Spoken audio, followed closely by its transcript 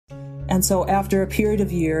And so after a period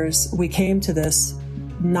of years, we came to this: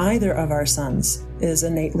 neither of our sons is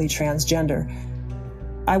innately transgender.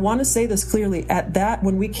 I want to say this clearly.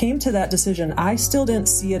 When we came to that decision, I still didn't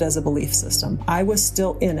see it as a belief system. I was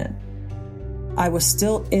still in it.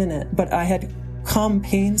 But I had come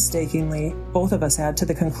painstakingly, both of us had, to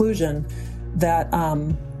the conclusion that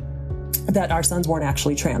that our sons weren't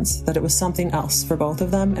actually trans, that it was something else for both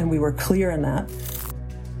of them, and we were clear in that.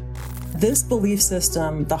 This belief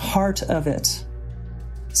system, the heart of it,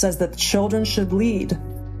 says that children should lead.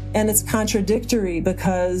 And it's contradictory,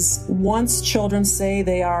 because once children say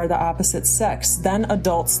they are the opposite sex, then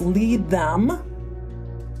adults lead them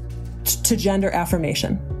to gender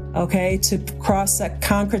affirmation, okay? To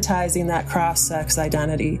concretizing that cross-sex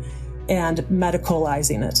identity and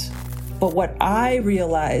medicalizing it. But what I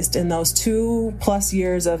realized in those 2+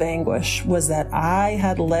 years of anguish was that I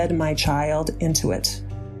had led my child into it.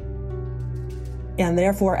 And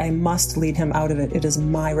therefore, I must lead him out of it. It is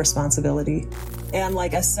my responsibility. And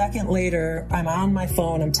like a second later, I'm on my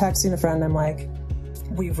phone, I'm texting a friend, I'm like,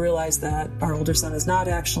 we've realized that our older son is not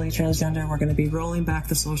actually transgender. We're going to be rolling back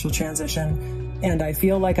the social transition. And I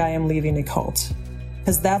feel like I am leaving a cult.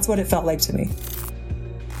 Because that's what it felt like to me.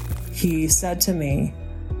 He said to me,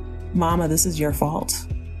 Mama, this is your fault.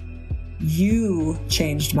 You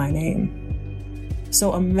changed my name.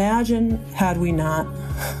 So imagine had we not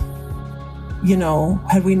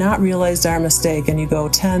realized our mistake, and you go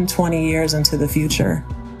 10, 20 years into the future.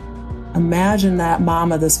 Imagine that,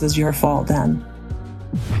 Mama, this was your fault then.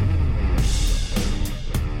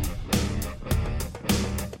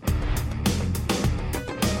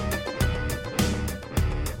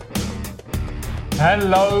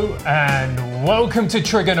 Hello and welcome to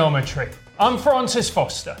Trigonometry. I'm Francis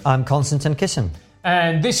Foster. I'm Konstantin Kisin.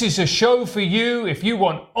 And this is a show for you if you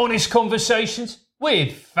want honest conversations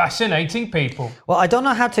with fascinating people. Well, I don't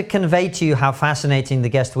know how to convey to you how fascinating the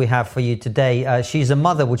guest we have for you today. She's a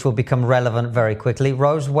mother, which will become relevant very quickly.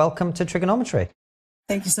 Rose, welcome to Trigonometry.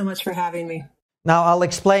 Thank you so much for having me. Now, I'll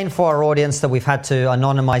explain for our audience that we've had to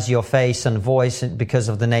anonymize your face and voice because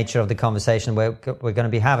of the nature of the conversation we're going to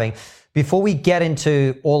be having. Before we get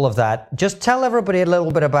into all of that, just tell everybody a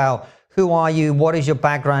little bit about who are you, what is your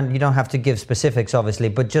background. You don't have to give specifics, obviously,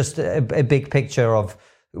 but just a big picture of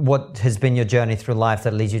what has been your journey through life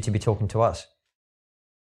that leads you to be talking to us.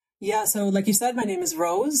 Yeah, so like you said, my name is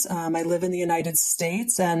Rose. I live in the United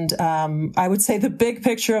States, and I would say the big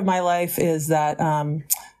picture of my life is that,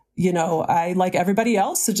 I, like everybody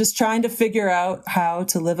else, so just trying to figure out how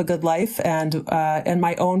to live a good life, and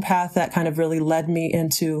my own path that kind of really led me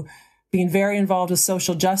into being very involved with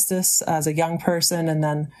social justice as a young person, and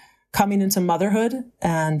then coming into motherhood,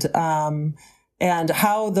 and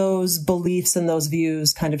how those beliefs and those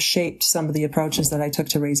views kind of shaped some of the approaches that I took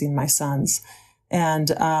to raising my sons. And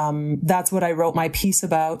that's what I wrote my piece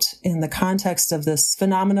about in the context of this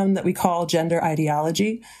phenomenon that we call gender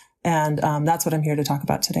ideology. And that's what I'm here to talk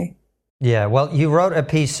about today. Yeah, well, you wrote a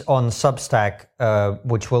piece on Substack,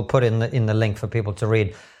 which we'll put in the link for people to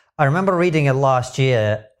read. I remember reading it last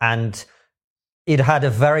year, and it had a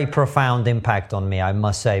very profound impact on me, I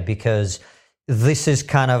must say, because this is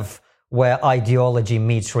kind of where ideology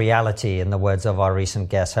meets reality, in the words of our recent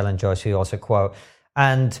guest, Helen Joyce, who you also quote.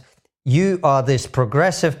 And you are this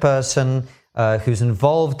progressive person who's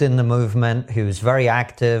involved in the movement, who's very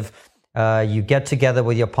active. You get together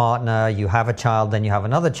with your partner, you have a child, then you have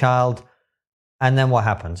another child. And then what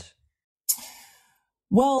happens?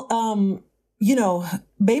 Well,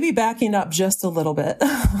 maybe backing up just a little bit.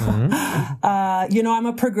 Mm-hmm. I'm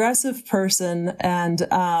a progressive person,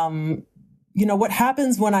 and what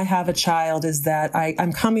happens when I have a child is that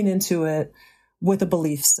I'm coming into it with a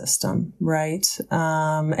belief system, right?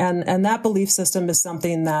 And that belief system is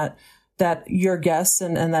something that your guests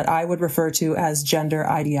and that I would refer to as gender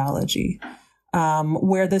ideology.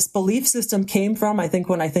 Where this belief system came from, I think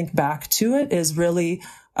when I think back to it, is really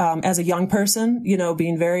as a young person,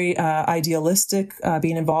 being very idealistic,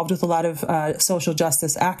 being involved with a lot of social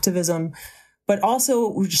justice activism, but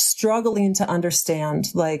also struggling to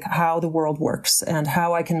understand like how the world works and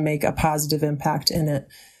how I can make a positive impact in it.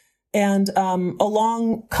 And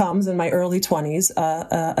along comes in my early 20s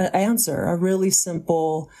an answer, a really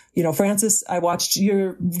simple, Francis, I watched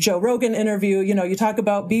your Joe Rogan interview. You talk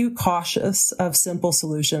about be cautious of simple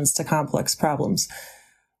solutions to complex problems.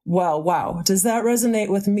 Well, wow. Does that resonate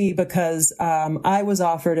with me? Because I was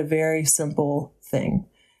offered a very simple thing.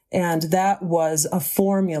 And that was a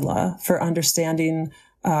formula for understanding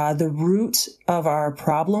the root of our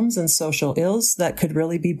problems and social ills that could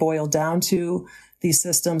really be boiled down to these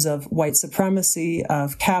systems of white supremacy,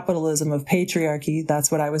 of capitalism, of patriarchy.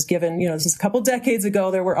 That's what I was given. This is a couple decades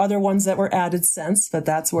ago. There were other ones that were added since, but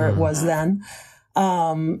that's where it was then.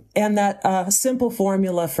 And that simple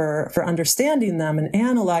formula for understanding them and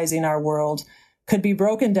analyzing our world could be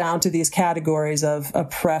broken down to these categories of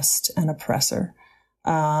oppressed and oppressor.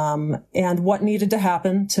 And what needed to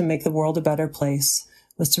happen to make the world a better place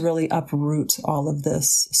was to really uproot all of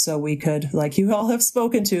this so we could, like you all have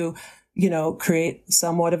spoken to, create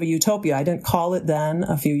somewhat of a utopia. I didn't call it then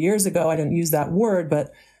a few years ago. I didn't use that word,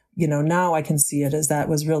 but, now I can see it as that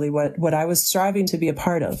was really what I was striving to be a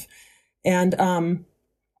part of. And I'm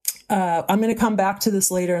going to come back to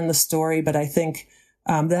this later in the story, but I think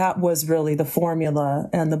that was really the formula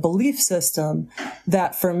and the belief system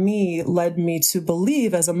that for me led me to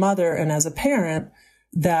believe as a mother and as a parent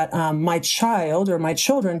that my child or my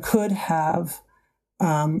children could have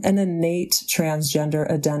an innate transgender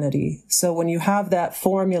identity. So when you have that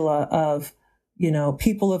formula of,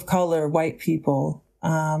 people of color, white people,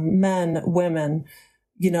 men, women,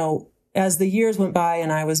 as the years went by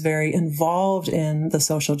and I was very involved in the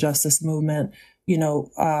social justice movement,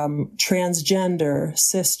 transgender,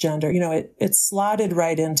 cisgender, it slotted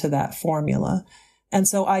right into that formula. And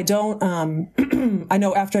so I don't, I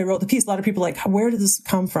know after I wrote the piece, a lot of people are like, where did this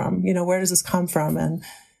come from? Where does this come from?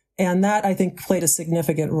 And that I think played a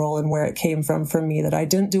significant role in where it came from for me, that I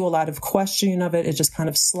didn't do a lot of questioning of it. It just kind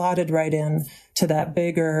of slotted right in to that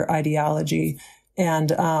bigger ideology.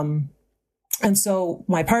 And so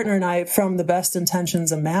my partner and I, from the best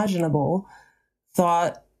intentions imaginable,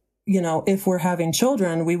 thought, if we're having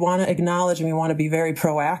children, we want to acknowledge and we want to be very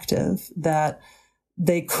proactive that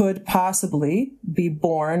they could possibly be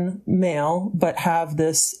born male, but have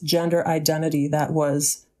this gender identity that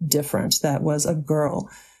was different, that was a girl.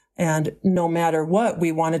 And no matter what,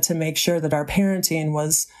 we wanted to make sure that our parenting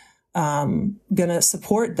was going to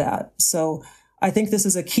support that. So I think this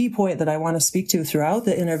is a key point that I want to speak to throughout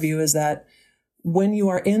the interview, is that when you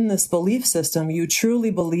are in this belief system, you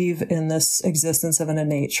truly believe in this existence of an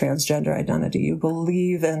innate transgender identity. You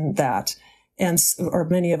believe in that, or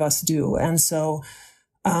many of us do. And so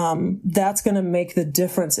that's going to make the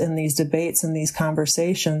difference in these debates and these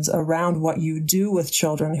conversations around what you do with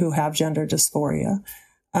children who have gender dysphoria.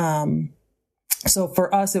 So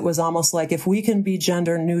for us, it was almost like if we can be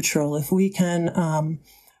gender neutral, if we can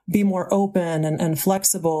be more open and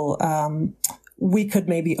flexible, we could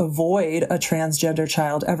maybe avoid a transgender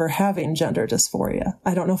child ever having gender dysphoria.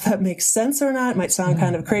 I don't know if that makes sense or not. It might sound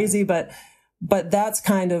kind of crazy, but that's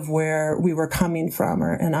kind of where we were coming from,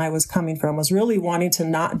 and I was coming from, was really wanting to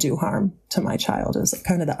not do harm to my child. Is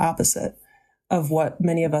kind of the opposite of what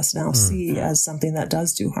many of us now see as something that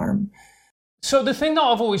does do harm. So the thing that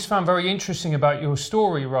I've always found very interesting about your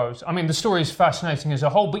story, Rose, I mean, the story is fascinating as a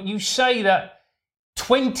whole, but you say that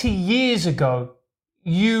 20 years ago,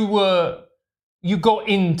 you got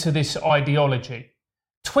into this ideology.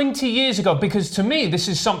 20 years ago, because to me, this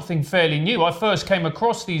is something fairly new. I first came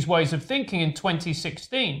across these ways of thinking in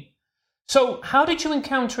 2016. So how did you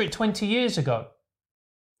encounter it 20 years ago?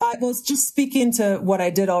 I was just speaking to what I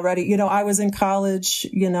did already. I was in college,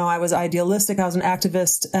 I was idealistic. I was an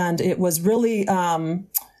activist, and it was really,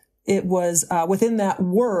 within that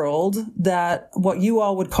world that what you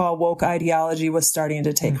all would call woke ideology was starting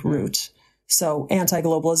to take root. So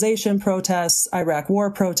anti-globalization protests, Iraq war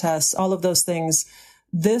protests, all of those things.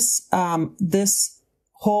 This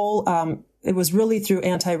whole, it was really through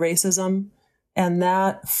anti-racism and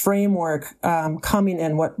that framework, coming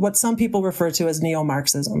in, what some people refer to as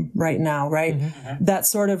neo-Marxism right now, right? Mm-hmm. That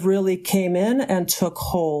sort of really came in and took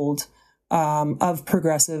hold, of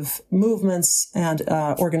progressive movements and,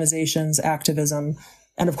 organizations, activism.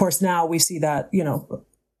 And of course, now we see that,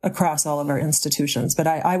 across all of our institutions. But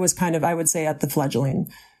I was kind of, I would say, at the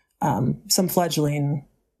some fledgling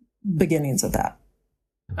beginnings of that.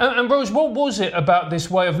 And Rose, what was it about this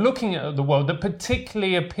way of looking at the world that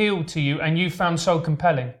particularly appealed to you and you found so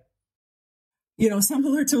compelling?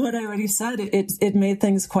 Similar to what I already said, it made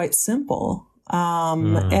things quite simple.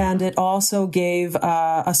 And it also gave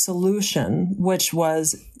a solution, which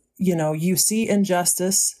was, you see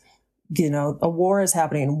injustice, a war is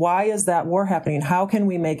happening. Why is that war happening? How can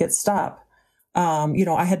we make it stop?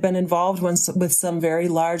 I had been involved with some very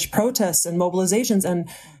large protests and mobilizations. And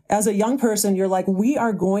as a young person, you're like, we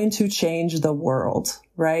are going to change the world,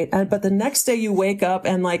 right? But the next day you wake up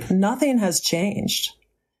and nothing has changed.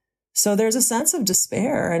 So there's a sense of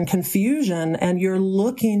despair and confusion, and you're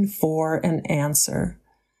looking for an answer.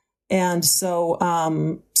 And so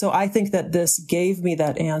I think that this gave me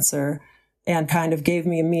that answer. and kind of gave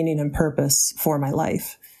me a meaning and purpose for my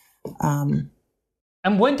life.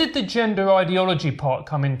 And when did the gender ideology part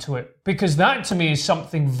come into it? Because that to me is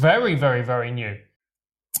something very, very, very new.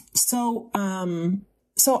 So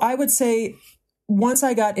I would say once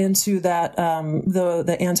I got into that,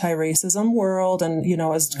 the anti-racism world, and, you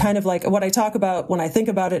know, as kind of like what I talk about when I think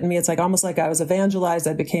about it, in me, it's like almost like I was evangelized.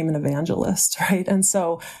 I became an evangelist, right? And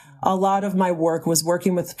so a lot of my work was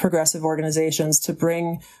working with progressive organizations to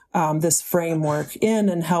bring this framework in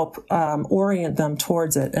and help orient them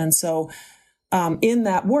towards it. And so in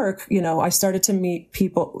that work, you know, I started to meet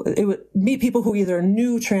people who either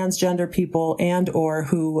knew transgender people and or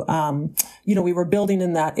who, you know, we were building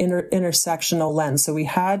in that intersectional lens. So we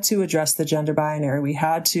had to address the gender binary. We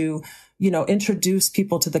had to, you know, introduce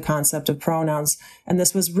people to the concept of pronouns. And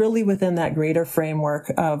this was really within that greater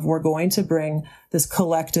framework of we're going to bring this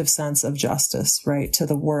collective sense of justice, right, to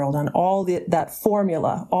the world, and all that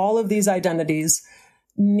formula, all of these identities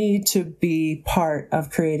need to be part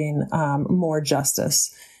of creating more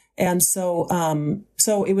justice. And so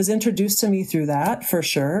it was introduced to me through that, for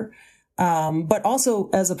sure. But also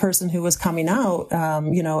as a person who was coming out,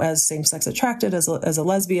 you know, as same-sex attracted, as a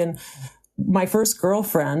lesbian. My first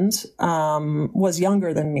girlfriend was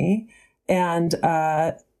younger than me. And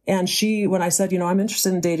she, when I said, you know, I'm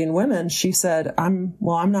interested in dating women, she said, I'm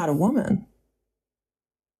not a woman.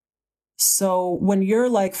 So when you're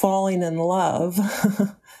like falling in love,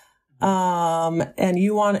 and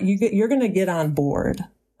you're going to get on board,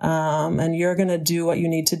 and you're going to do what you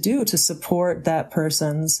need to do to support that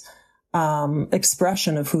person's,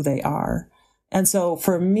 expression of who they are. And so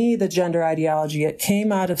for me, the gender ideology, it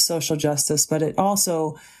came out of social justice, but it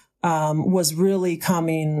also, was really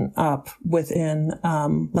coming up within,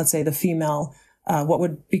 let's say the female, what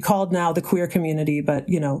would be called now the queer community, but,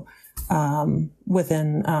 you know,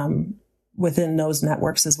 within those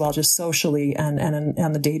networks as well, just socially and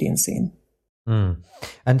the dating scene.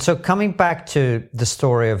 And so coming back to the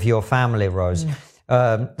story of your family, Rose,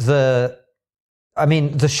 the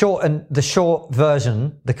short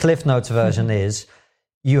version, the Cliff Notes version is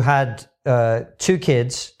you had 2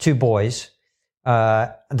 kids, 2 boys.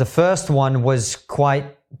 The first one was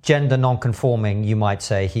quite gender non-conforming, you might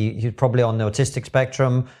say. He's probably on the autistic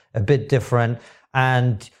spectrum, a bit different.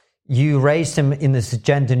 And you raised him in this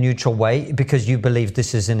gender neutral way because you believe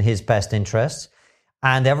this is in his best interest.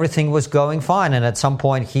 And everything was going fine. And at some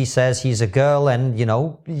point he says he's a girl, and, you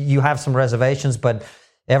know, you have some reservations, but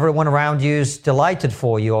everyone around you is delighted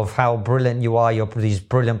for you of how brilliant you are. You're these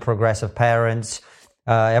brilliant progressive parents.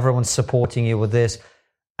 Everyone's supporting you with this.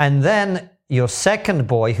 And then your second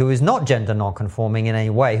boy, who is not gender non-conforming in any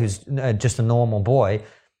way, who's just a normal boy,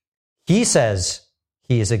 he says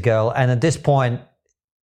he is a girl. And at this point,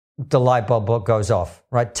 the light bulb goes off,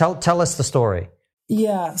 right? Tell us the story.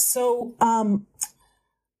 Yeah. So,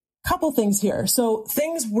 couple things here. So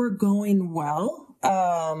things were going well,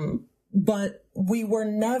 but we were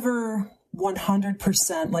never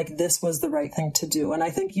 100% like this was the right thing to do. And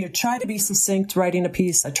I think you try to be succinct writing a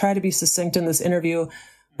piece. I try to be succinct in this interview,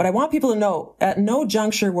 but I want people to know at no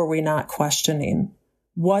juncture were we not questioning,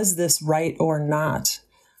 was this right or not?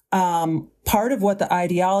 Part of what the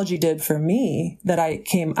ideology did for me that I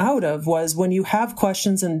came out of was when you have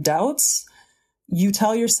questions and doubts, you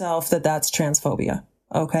tell yourself that that's transphobia.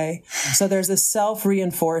 Okay. So there's this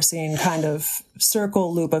self-reinforcing kind of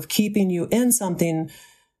circle loop of keeping you in something,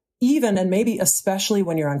 even and maybe especially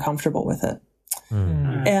when you're uncomfortable with it.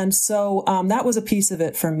 And so, that was a piece of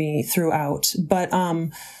it for me throughout. But,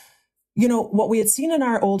 you know, what we had seen in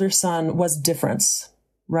our older son was difference.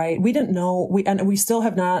 Right. We didn't know and we still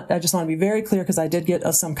have not. I just want to be very clear because I did get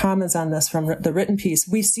some comments on this from the written piece.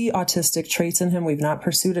 We see autistic traits in him. We've not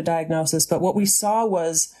pursued a diagnosis, but what we saw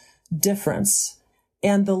was difference.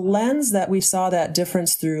 And the lens that we saw that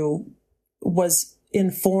difference through was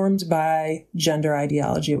informed by gender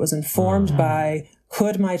ideology. It was informed by,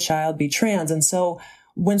 could my child be trans? And so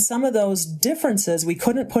when some of those differences, we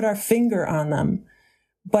couldn't put our finger on them.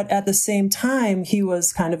 But at the same time, he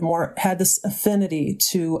was kind of had this affinity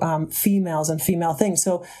to females and female things.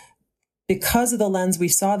 So because of the lens we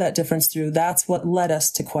saw that difference through, that's what led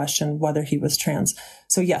us to question whether he was trans.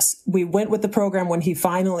 So yes, we went with the program when he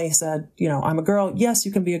finally said, you know, I'm a girl. Yes,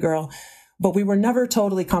 you can be a girl. But we were never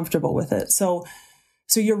totally comfortable with it. So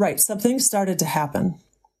you're right. Some things started to happen.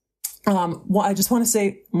 Well, I just want to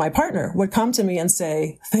say my partner would come to me and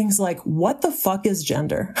say things like, what the fuck is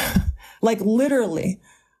gender? Like literally.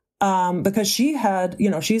 because she had,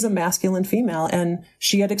 she's a masculine female and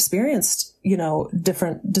she had experienced,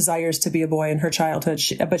 different desires to be a boy in her childhood,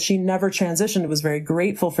 but she never transitioned, was very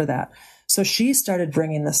grateful for that. So she started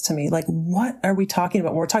bringing this to me, like, what are we talking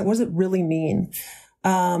about when we're talking? What does it really mean?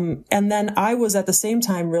 And then I was at the same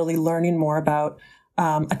time really learning more about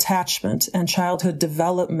attachment and childhood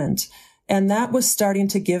development. And that was starting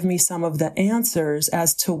to give me some of the answers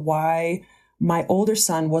as to why my older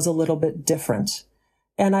son was a little bit different.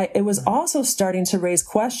 And it was also starting to raise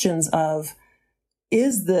questions of,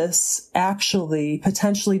 is this actually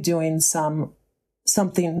potentially doing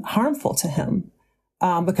something harmful to him?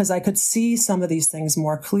 Because I could see some of these things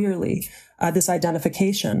more clearly, this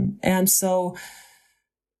identification. And so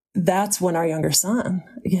that's when our younger son,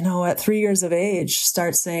 at 3 years of age,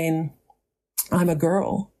 starts saying, I'm a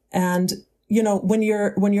girl. And, when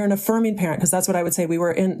you're an affirming parent, because that's what I would say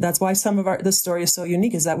that's why some of this story is so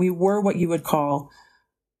unique, is that we were what you would call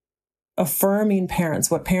affirming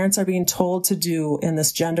parents, what parents are being told to do in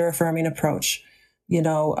this gender affirming approach.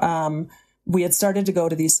 We had started to go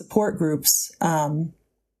to these support groups,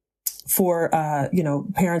 for,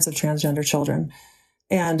 parents of transgender children.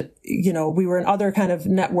 And, we were in other kind of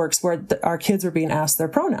networks where our kids were being asked their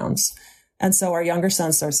pronouns. And so our younger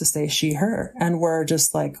son starts to say she, her, and we're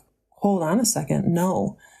just like, hold on a second.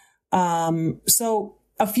 No. So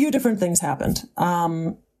a few different things happened.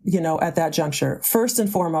 At that juncture. First and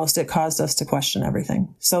foremost, it caused us to question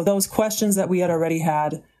everything. So those questions that we had already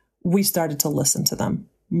had, we started to listen to them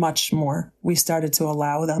much more. We started to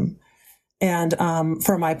allow them. And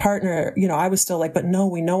for my partner, I was still like, but no,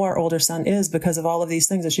 we know our older son is because of all of these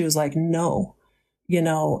things. And she was like, no, we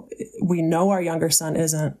know our younger son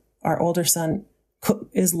isn't. Our older son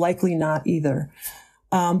is likely not either.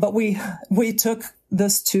 But we took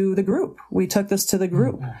this to the group. We took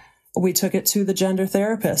it to the gender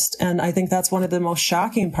therapist. And I think that's one of the most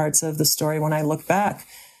shocking parts of the story when I look back,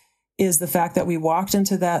 is the fact that we walked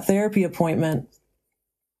into that therapy appointment,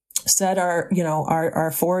 said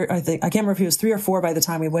our four, I can't remember if he was 3 or 4 by the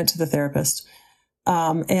time we went to the therapist.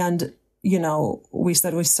 And we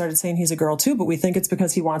started saying he's a girl too, but we think it's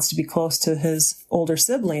because he wants to be close to his older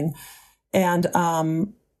sibling. And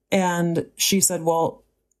she said, well,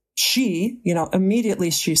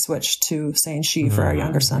 immediately she switched to saying she for our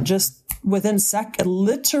younger son, just within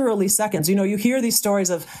literally seconds. You hear these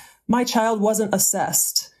stories of, my child wasn't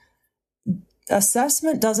assessed.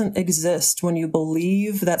 Assessment doesn't exist when you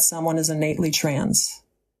believe that someone is innately trans.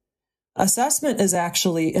 Assessment is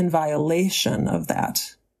actually in violation of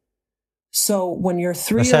that. So when you're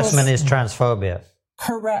 3 assessment is transphobia.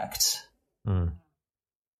 Correct.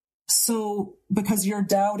 So because you're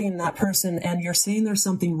doubting that person and you're saying there's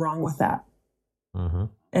something wrong with that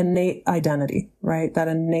innate identity, right? That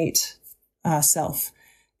innate self.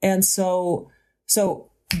 And so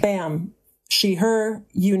bam, she, her,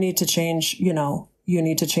 you need to change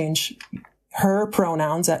her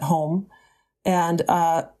pronouns at home. And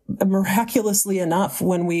miraculously enough,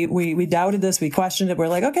 when we doubted this, we questioned it, we're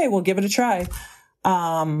like, okay, we'll give it a try.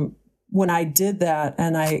 When I did that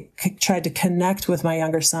and I tried to connect with my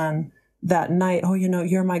younger son that night, oh,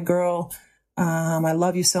 you're my girl. I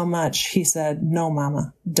love you so much. He said, no,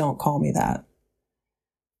 mama, don't call me that.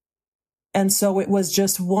 And so it was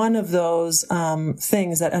just one of those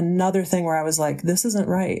things, that another thing where I was like, this isn't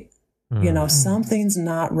right. Something's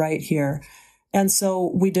not right here. And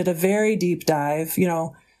so we did a very deep dive,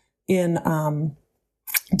 in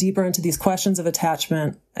deeper into these questions of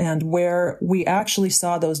attachment, and where we actually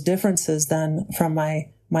saw those differences then from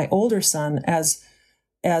my older son as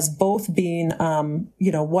both being,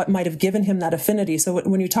 what might have given him that affinity. So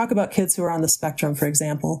when you talk about kids who are on the spectrum, for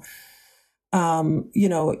example,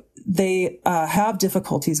 they have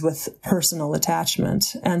difficulties with personal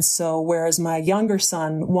attachment. And so whereas my younger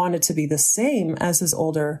son wanted to be the same as his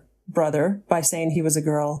older brother by saying he was a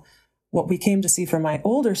girl, what we came to see from my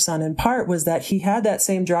older son in part was that he had that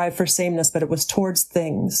same drive for sameness, but it was towards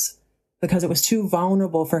things, because it was too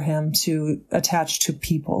vulnerable for him to attach to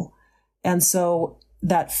people. And so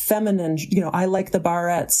that feminine, I like the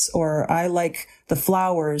barrettes, or I like the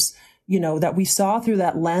flowers, that we saw through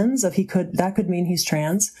that lens of that could mean he's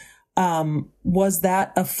trans. Was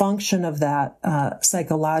that a function of that,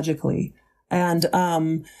 psychologically?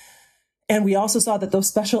 And we also saw that those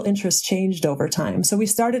special interests changed over time. So we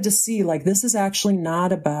started to see, like, this is actually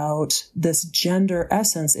not about this gender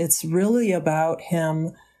essence. It's really about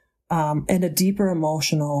him, in a deeper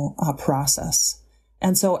emotional process.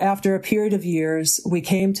 And so after a period of years, we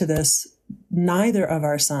came to this, neither of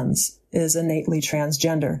our sons is innately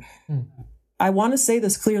transgender. Mm-hmm. I want to say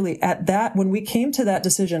this clearly. When we came to that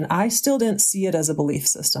decision, I still didn't see it as a belief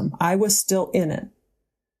system. I was still in it.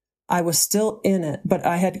 I was still in it, but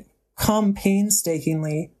I had come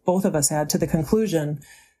painstakingly, both of us had, to the conclusion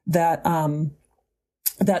that,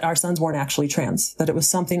 that our sons weren't actually trans, that it was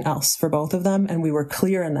something else for both of them. And we were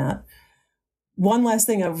clear in that. One last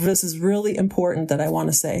thing, this is really important that I want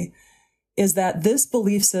to say, is that this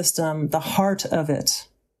belief system, the heart of it,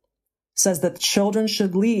 says that children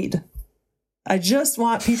should lead. I just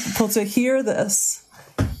want people to hear this.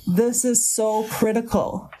 This is so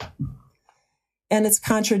critical. And it's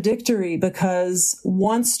contradictory because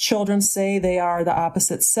once children say they are the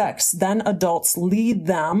opposite sex, then adults lead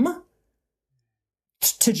them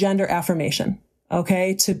to gender affirmation,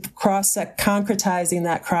 okay? To concretizing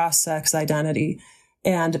that cross-sex identity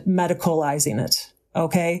and medicalizing it,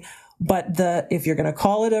 okay? But if you're going to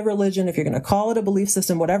call it a religion, if you're going to call it a belief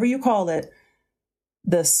system, whatever you call it,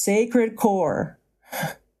 the sacred core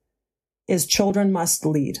is children must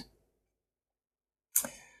lead.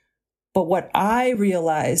 But what I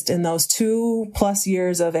realized in those 2+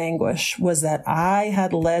 years of anguish was that I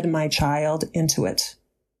had led my child into it.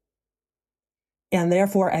 And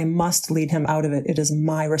therefore, I must lead him out of it. It is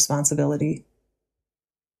my responsibility.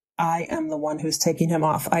 I am the one who's taking him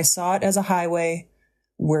off. I saw it as a highway.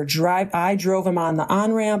 I drove him on the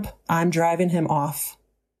on-ramp. I'm driving him off.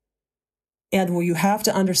 And what you have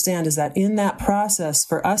to understand is that in that process,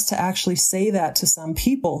 for us to actually say that to some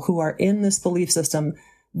people who are in this belief system,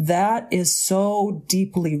 that is so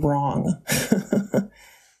deeply wrong.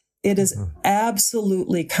 It is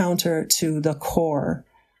absolutely counter to the core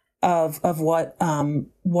of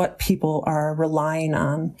what people are relying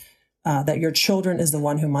on, that your children is the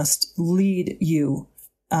one who must lead you,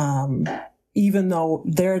 even though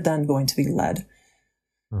they're then going to be led.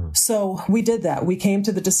 So we did that. We came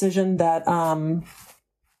to the decision that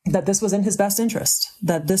that this was in his best interest,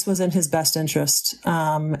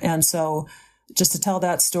 and so just to tell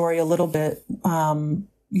that story a little bit,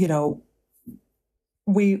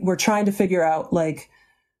 we were trying to figure out, like,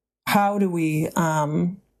 how do we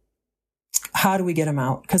get him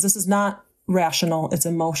out? Because this is not rational, it's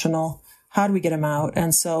emotional. How do we get him out?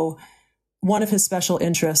 And so one of his special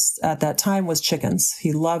interests at that time was chickens.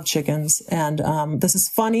 He loved chickens. And this is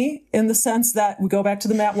funny in the sense that we go back to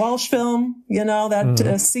the Matt Walsh film,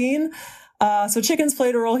 that scene. So chickens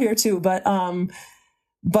played a role here too. But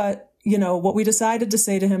what we decided to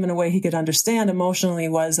say to him in a way he could understand emotionally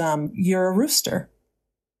was, you're a rooster.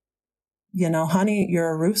 Honey, you're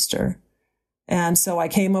a rooster. And so I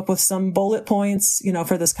came up with some bullet points,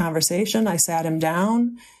 for this conversation. I sat him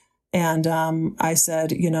down. And I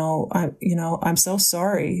said, I'm so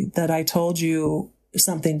sorry that I told you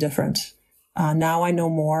something different. Now I know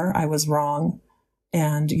more. I was wrong.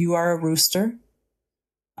 And you are a rooster.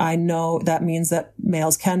 I know that means that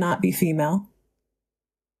males cannot be female.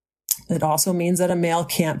 It also means that a male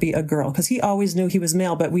can't be a girl, because he always knew he was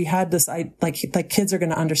male. But we had this, like kids are going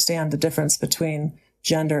to understand the difference between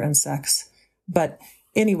gender and sex. But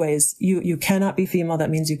anyways, you cannot be female. That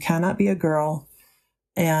means you cannot be a girl.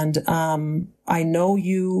 And I know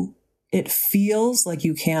it feels like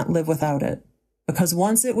you can't live without it, because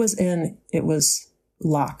once it was in, it was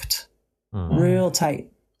locked real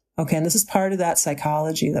tight. Okay. And this is part of that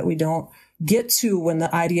psychology that we don't get to when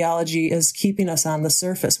the ideology is keeping us on the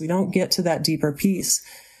surface. We don't get to that deeper piece.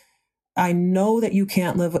 I know that you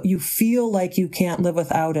feel like you can't live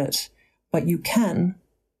without it, but you can.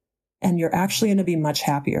 And you're actually going to be much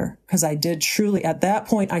happier, because I did truly, at that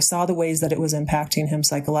point, I saw the ways that it was impacting him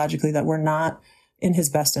psychologically that were not in his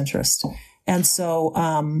best interest. And so,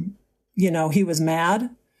 he was mad.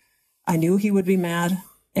 I knew he would be mad.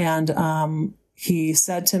 And he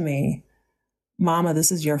said to me, Mama,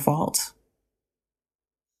 this is your fault.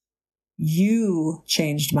 You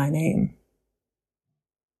changed my name.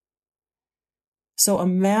 So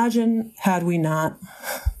imagine had we not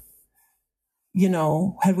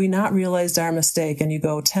realized our mistake, and you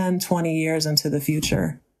go 10, 20 years into the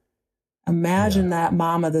future, imagine that,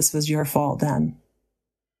 Mama, this was your fault then.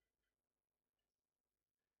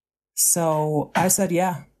 So I said,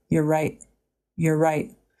 yeah, you're right. You're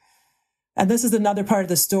right. And this is another part of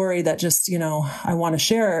the story that just, I want to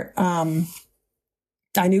share.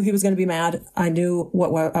 I knew he was going to be mad. I knew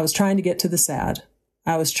what I was trying to get to the sad.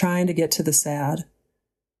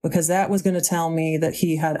 Because that was going to tell me that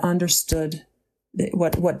he had understood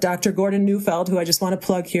what Dr. Gordon Neufeld, who I just want to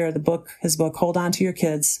plug here, his book, Hold On to Your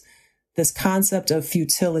Kids, this concept of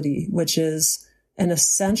futility, which is an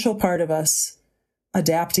essential part of us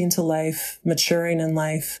adapting to life, maturing in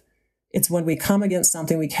life. It's when we come against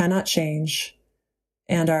something we cannot change,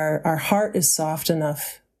 and our heart is soft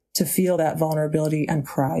enough to feel that vulnerability and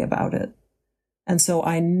cry about it. And so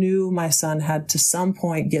I knew my son had to some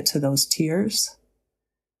point get to those tears.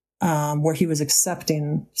 where he was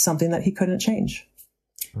accepting something that he couldn't change.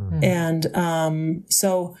 And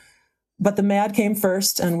but the MAD came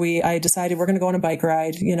first, and I decided we're going to go on a bike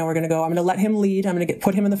ride. I'm going to let him lead. I'm going to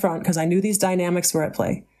put him in the front because I knew these dynamics were at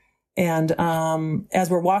play. And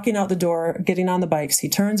as we're walking out the door, getting on the bikes, he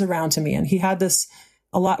turns around to me, and he had this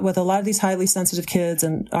with a lot of these highly sensitive kids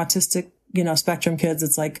and autistic, spectrum kids.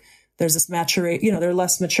 It's like there's this they're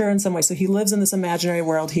less mature in some way. So he lives in this imaginary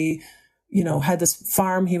world. He, had this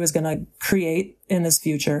farm he was going to create in his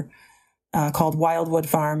future. Called Wildwood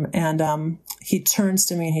Farm. And he turns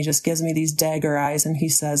to me and he just gives me these dagger eyes and he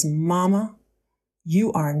says, "Mama,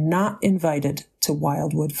 you are not invited to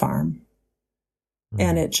Wildwood Farm."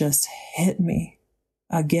 And it just hit me.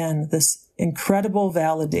 Again, this incredible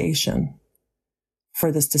validation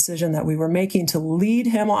for this decision that we were making to lead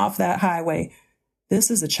him off that highway. This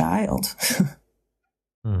is a child.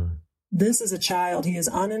 This is a child. He is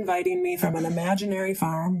uninviting me from an imaginary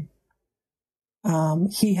farm.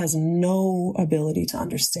 He has no ability to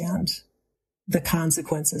understand the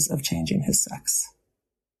consequences of changing his sex.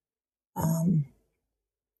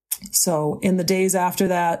 So in the days after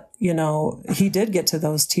that, he did get to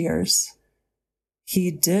those tears.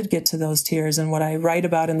 And what I write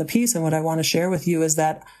about in the piece and what I want to share with you is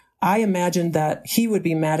that I imagined that he would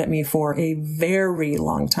be mad at me for a very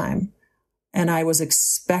long time. And I was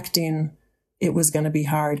expecting it was going to be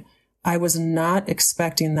hard. I was not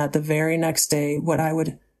expecting that the very next day, what I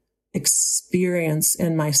would experience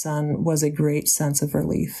in my son was a great sense of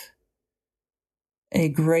relief, a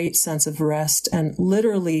great sense of rest. And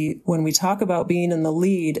literally, when we talk about being in the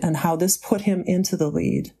lead and how this put him into the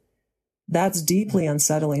lead, that's deeply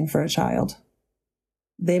unsettling for a child.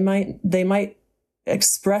 They might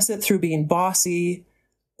express it through being bossy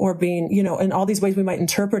or being, in all these ways we might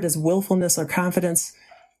interpret as willfulness or confidence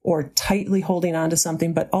or tightly holding on to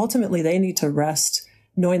something, but ultimately they need to rest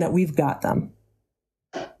knowing that we've got them,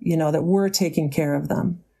 that we're taking care of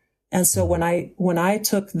them. And so when I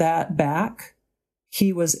took that back,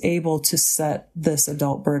 he was able to set this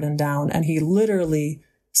adult burden down, and he literally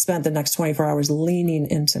spent the next 24 hours leaning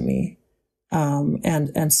into me.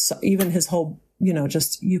 And so even his whole,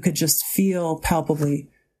 you could just feel palpably,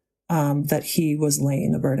 that he was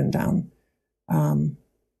laying the burden down.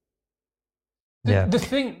 The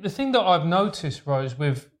thing that I've noticed, Rose,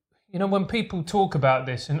 with, when people talk about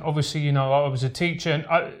this, and obviously, I was a teacher, and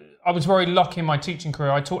I was very lucky in my teaching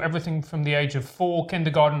career. I taught everything from the age of 4,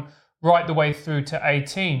 kindergarten, right the way through to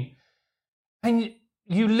 18. And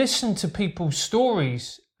you listen to people's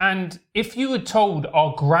stories, and if you had told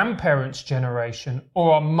our grandparents' generation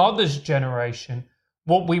or our mother's generation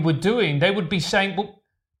what we were doing, they would be saying, well,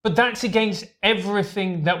 but that's against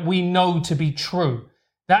everything that we know to be true.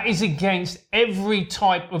 That is against every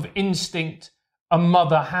type of instinct a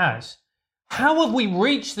mother has. How have we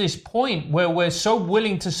reached this point where we're so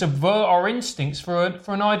willing to subvert our instincts for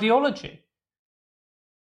an ideology?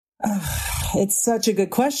 It's such a good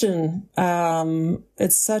question.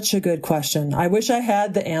 It's such a good question. I wish I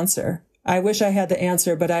had the answer.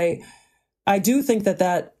 But I do think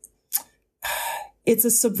that it's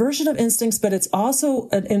a subversion of instincts, but it's also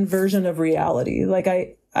an inversion of reality. Like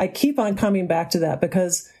I keep on coming back to that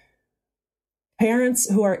because parents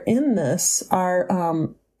who are in this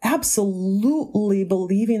are absolutely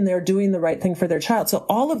believing they're doing the right thing for their child. So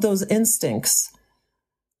all of those instincts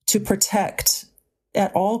to protect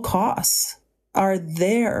at all costs are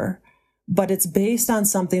there, but it's based on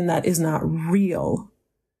something that is not real.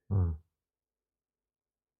 Well,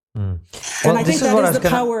 and I think that is the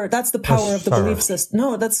power. That's the power of the belief system.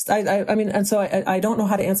 No, I mean, and so I don't know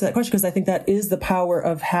how to answer that question because I think that is the power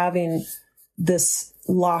of having this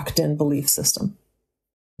locked in belief system.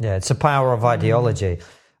 Yeah, it's a power of ideology.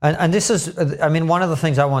 And this is, I mean, one of the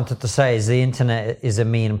things I wanted to say is the internet is a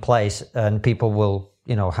mean place and people will,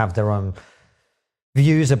 have their own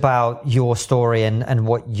views about your story and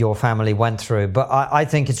what your family went through. But I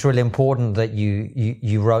think it's really important that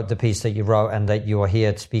you wrote the piece that you wrote and that you are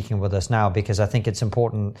here speaking with us now, because I think it's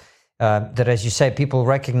important that, as you say, people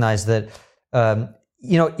recognize that,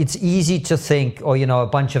 it's easy to think, a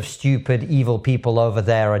bunch of stupid, evil people over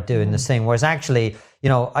there are doing this thing. Whereas actually,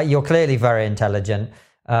 you're clearly very intelligent.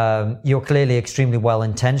 You're clearly extremely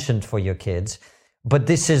well-intentioned for your kids. But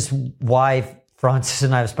this is why Francis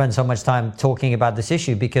and I have spent so much time talking about this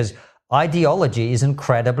issue, because ideology is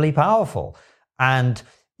incredibly powerful. And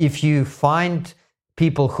if you find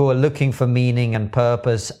people who are looking for meaning and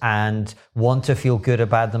purpose and want to feel good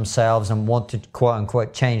about themselves and want to, quote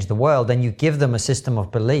unquote, change the world, then you give them a system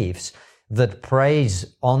of beliefs that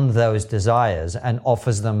preys on those desires and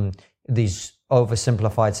offers them these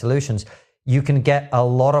oversimplified solutions, you can get a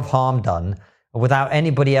lot of harm done without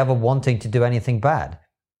anybody ever wanting to do anything bad.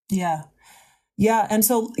 Yeah. Yeah. And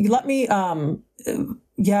so let me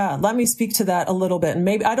speak to that a little bit. And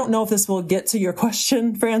maybe, I don't know if this will get to your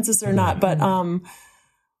question, Francis, or not, but I'm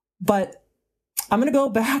going to go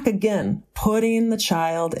back again, putting the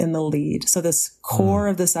child in the lead. So this core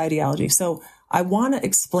of this ideology. So I want to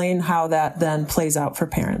explain how that then plays out for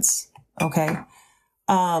parents. Okay.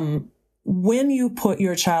 When you put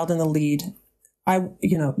your child in the lead,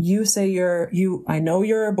 you say I know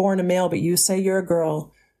you're born a male, but you say you're a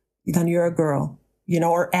girl, then you're a girl,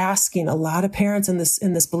 or asking a lot of parents in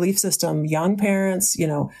this belief system, young parents,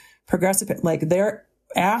 progressive, like they're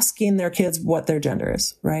asking their kids what their gender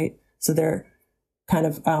is, right? So they're kind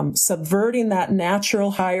of subverting that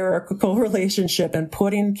natural hierarchical relationship and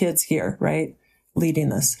putting kids here, right? Leading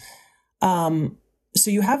this. So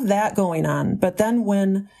you have that going on, but then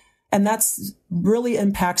and that's really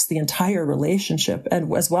impacts the entire relationship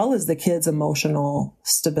and as well as the kid's emotional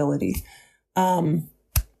stability. Then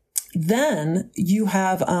you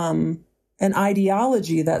have an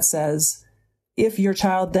ideology that says if your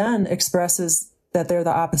child then expresses that they're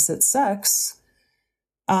the opposite sex,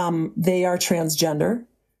 they are transgender,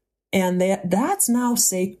 and that's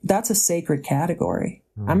a sacred category.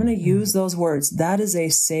 I'm going to use those words. That is a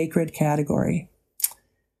sacred category.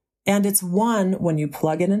 And it's one, when you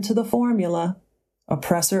plug it into the formula,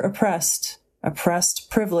 oppressor, oppressed,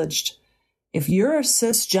 privileged. If you're a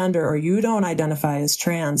cisgender or you don't identify as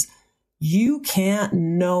trans, you can't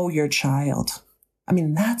know your child. I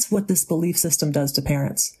mean, that's what this belief system does to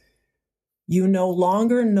parents. You no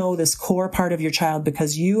longer know this core part of your child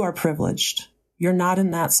because you are privileged. You're not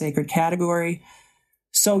in that sacred category.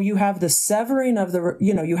 So you have the severing of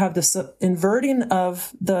you have the inverting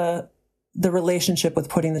of the relationship with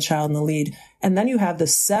putting the child in the lead. And then you have the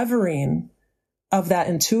severing of that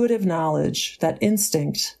intuitive knowledge, that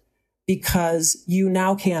instinct, because you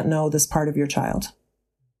now can't know this part of your child.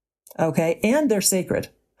 Okay. And they're sacred.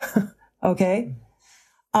 Okay.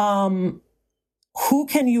 Who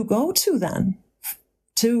can you go to then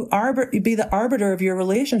to be the arbiter of your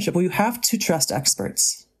relationship? Well, you have to trust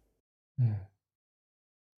experts.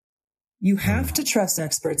 You have to trust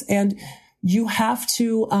experts, and you have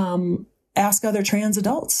to ask other trans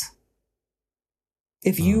adults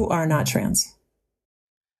if you are not trans.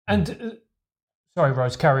 And sorry,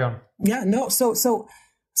 Rose, carry on. Yeah, no. So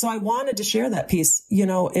I wanted to share that piece.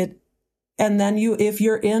 And then if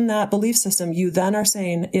you're in that belief system, you then are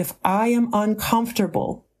saying, if I am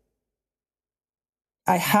uncomfortable,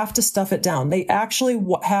 I have to stuff it down. They actually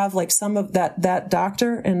have like some of that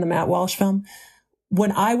doctor in the Matt Walsh film.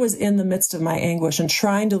 When I was in the midst of my anguish and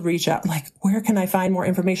trying to reach out, like, where can I find more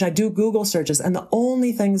information? I do Google searches, and the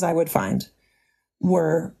only things I would find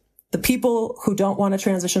were the people who don't want to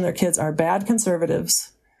transition their kids are bad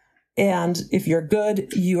conservatives. And if you're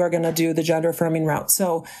good, you are going to do the gender affirming route.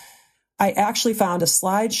 So I actually found a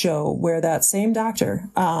slideshow where that same doctor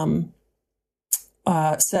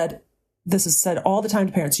said, this is said all the time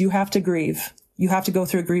to parents, you have to grieve. You have to go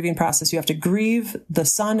through a grieving process. You have to grieve the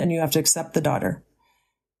son and you have to accept the daughter.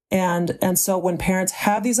 And so when parents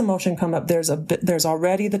have these emotions come up, there's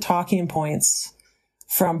already the talking points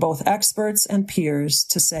from both experts and peers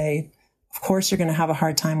to say, of course, you're going to have a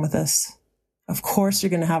hard time with this. Of course, you're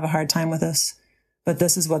going to have a hard time with this, but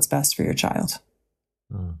this is what's best for your child.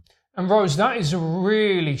 And Rose, that is a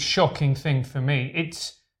really shocking thing for me.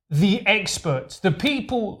 It's the experts, the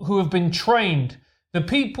people who have been trained, the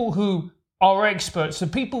people who are experts, the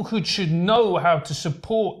people who should know how to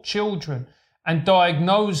support children and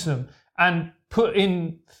diagnose them and put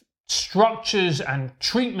in structures and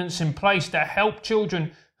treatments in place that help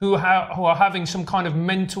children who are having some kind of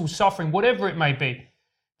mental suffering, whatever it may be.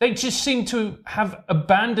 They just seem to have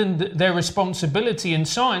abandoned their responsibility in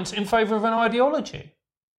science in favor of an ideology.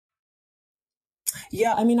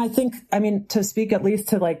 Yeah, to speak at least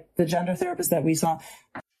to like the gender therapist that we saw,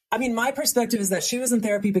 my perspective is that she was in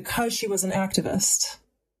therapy because she was an activist.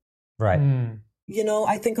 Right.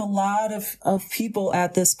 I think a lot of people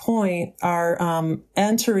at this point are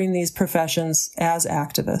entering these professions as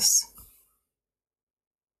activists.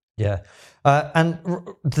 Yeah. And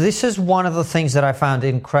this is one of the things that I found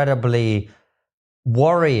incredibly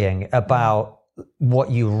worrying about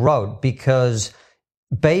what you wrote, because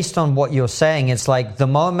based on what you're saying, it's like the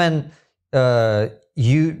moment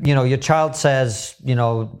your child says,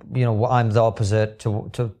 I'm the opposite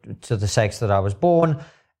to the sex that I was born,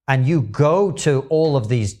 and you go to all of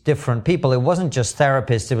these different people. It wasn't just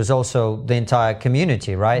therapists, it was also the entire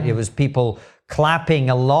community, right? It was people clapping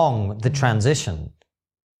along the transition.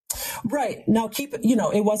 Right. Now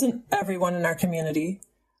it wasn't everyone in our community,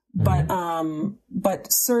 but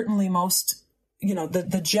certainly most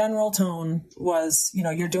the general tone was,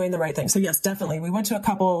 you're doing the right thing. So yes, definitely. We went to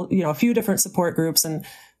a few different support groups, and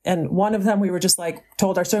one of them, we were just like,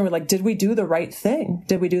 told our story. We're like, did we do the right thing?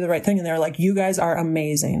 Did we do the right thing? And they're like, you guys are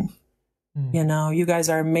amazing. You guys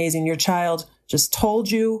are amazing. Your child just told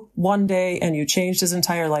you one day and you changed his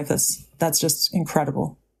entire life. That's just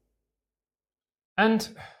incredible. And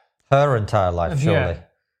her entire life, surely.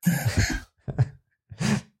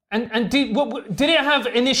 And did it have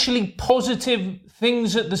initially positive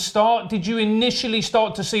things at the start? Did you initially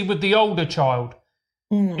start to see with the older child,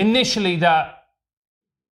 initially, that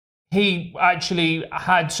he actually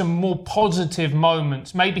had some more positive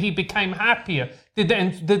moments? Maybe he became happier. Did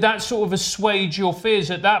that sort of assuage your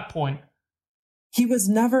fears at that point? He was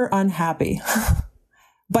never unhappy.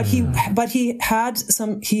 But he had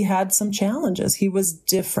some challenges. He was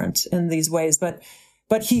different in these ways, but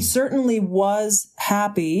he certainly was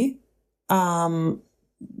happy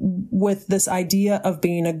with this idea of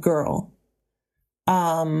being a girl.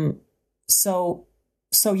 So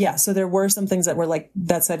there were some things that were like,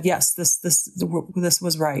 that said, yes, this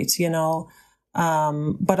was right,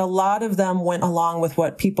 but a lot of them went along with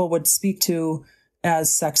what people would speak to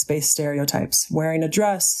as sex-based stereotypes: wearing a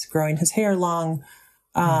dress, growing his hair long,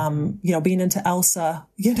 being into Elsa,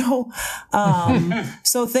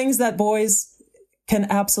 so things that boys can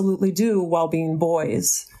absolutely do while being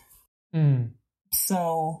boys.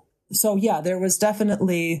 So yeah, there was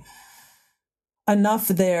definitely enough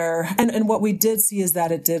there. And what we did see is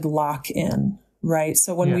that it did lock in, right?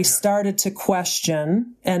 So when we started to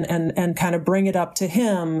question and kind of bring it up to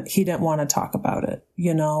him, he didn't want to talk about it.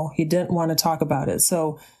 He didn't want to talk about it.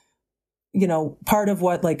 So, part of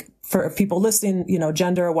what, like, for people listening,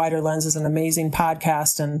 Gender: A Wider Lens is an amazing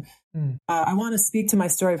podcast. And I want to speak to my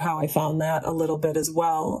story of how I found that a little bit as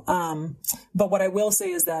well. But what I will say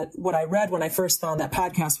is that what I read when I first found that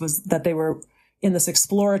podcast was that they were in this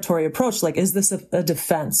exploratory approach. Like, is this a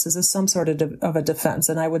defense? Is this some sort of a defense?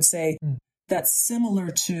 And I would say that's similar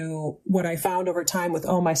to what I found over time with,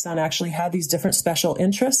 my son actually had these different special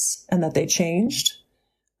interests and that they changed,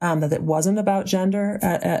 that it wasn't about gender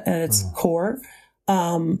at its core,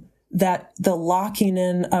 that the locking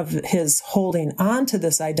in of his holding on to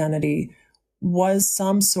this identity was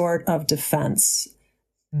some sort of defense.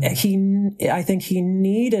 I think he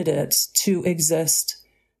needed it to exist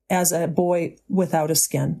as a boy without a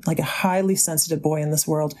skin, like a highly sensitive boy in this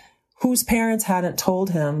world whose parents hadn't told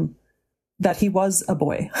him that he was a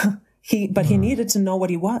boy. But he needed to know what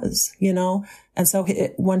he was, And so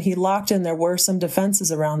when he locked in, there were some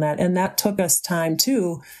defenses around that. And that took us time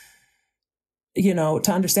too,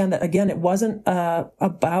 to understand that, again, it wasn't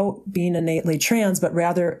about being innately trans, but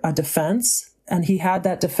rather a defense. And he had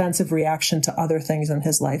that defensive reaction to other things in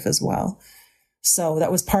his life as well. So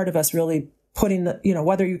that was part of us really putting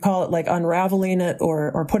whether you call it like unraveling it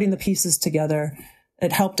or putting the pieces together,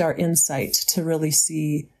 it helped our insight to really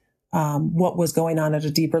see what was going on at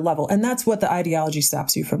a deeper level. And that's what the ideology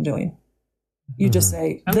stops you from doing. You just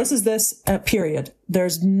say, this is this, period.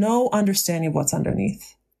 There's no understanding of what's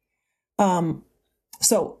underneath.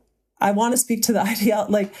 So I want to speak to the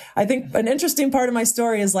ideology. Like, I think an interesting part of my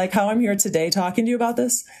story is like how I'm here today talking to you about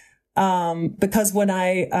this. Because when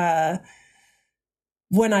I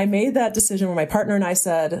made that decision, when my partner and I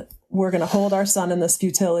said, we're going to hold our son in this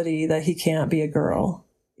futility that he can't be a girl,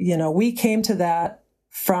 we came to that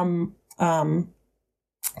from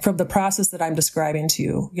the process that I'm describing to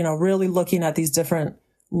you, really looking at these different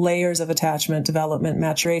layers of attachment, development,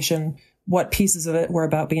 maturation, what pieces of it were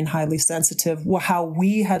about being highly sensitive, how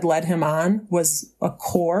we had led him on was a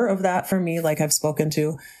core of that for me, like I've spoken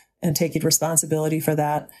to, and taking responsibility for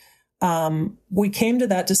that. We came to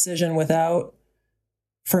that decision without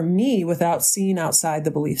seeing outside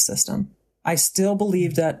the belief system. I still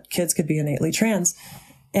believed that kids could be innately trans.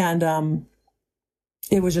 And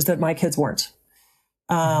it was just that my kids weren't.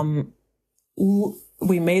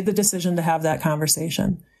 We made the decision to have that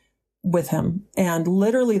conversation with him. And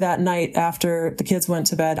literally that night after the kids went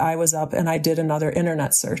to bed, I was up and I did another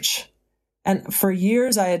internet search. And for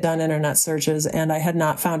years I had done internet searches and I had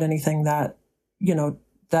not found anything that,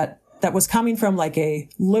 that was coming from like a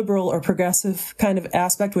liberal or progressive kind of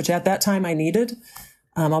aspect, which at that time I needed.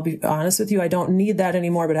 I'll be honest with you, I don't need that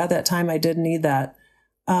anymore, but at that time I did need that.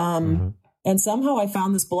 And somehow I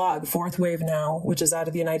found this blog, Fourth Wave Now, which is out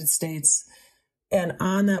of the United States. And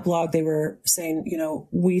on that blog, they were saying,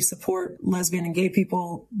 we support lesbian and gay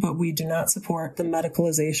people, but we do not support the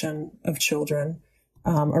medicalization of children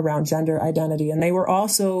around gender identity. And they were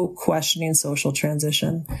also questioning social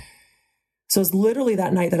transition. So it's literally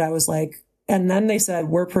that night that I was like, and then they said,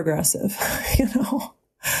 we're progressive,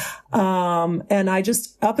 And I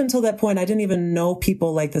just, up until that point, I didn't even know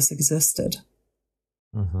people like this existed,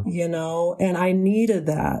 you know, and I needed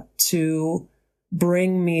that to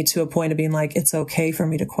bring me to a point of being like, it's okay for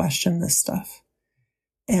me to question this stuff.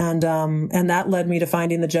 And that led me to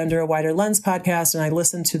finding the Gender a Wider Lens podcast. And I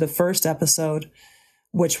listened to the first episode,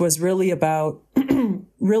 which was really about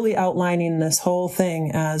really outlining this whole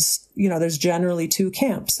thing as, you know, there's generally two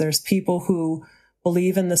camps. There's people who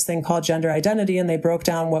believe in this thing called gender identity, and they broke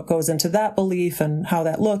down what goes into that belief and how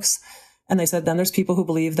that looks. And they said, then there's people who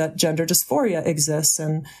believe that gender dysphoria exists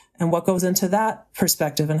and what goes into that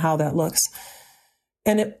perspective and how that looks.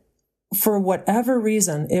 And it, for whatever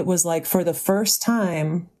reason, it was like for the first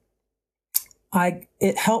time,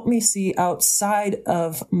 it helped me see outside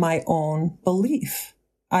of my own belief.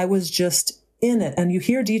 I was just in it. And you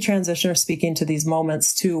hear detransitioners speaking to these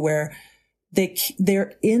moments too, where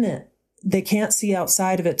they're in it. They can't see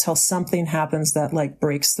outside of it till something happens that like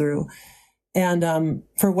breaks through. And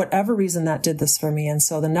for whatever reason, that did this for me. And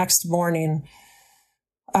so the next morning,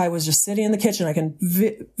 I was just sitting in the kitchen. I can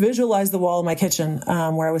visualize the wall of my kitchen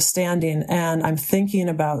where I was standing, and I'm thinking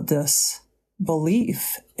about this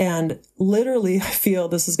belief. And literally, I feel,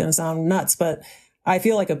 this is going to sound nuts, but I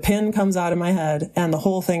feel like a pin comes out of my head and the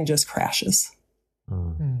whole thing just crashes.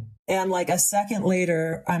 And like a second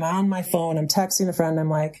later, I'm on my phone. I'm texting a friend. I'm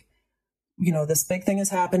like, you know, this big thing is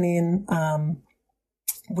happening.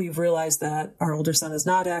 We've realized that our older son is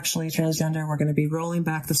not actually transgender. We're going to be rolling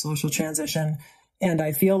back the social transition. And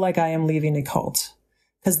I feel like I am leaving a cult,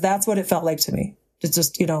 because that's what it felt like to me. It's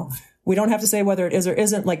just, you know, we don't have to say whether it is or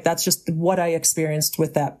isn't. Like, that's just what I experienced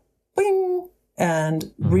with that bing,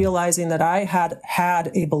 and realizing that I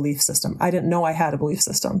had a belief system. I didn't know I had a belief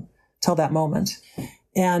system till that moment.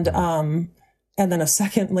 And then a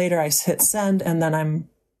second later I hit send, and then I'm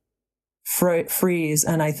freeze.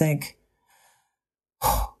 And I think,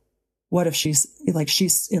 what if she's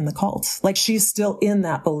in the cult? Like, she's still in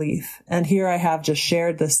that belief. And here I have just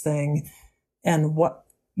shared this thing, and what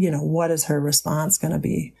is her response going to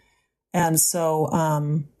be? And so,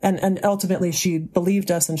 and ultimately she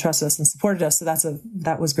believed us and trusted us and supported us. So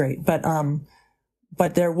that was great. But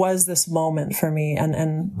there was this moment for me,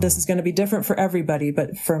 and this is going to be different for everybody,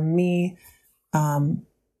 but for me,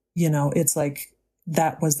 it's like,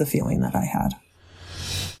 that was the feeling that I had.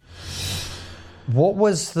 What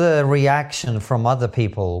was the reaction from other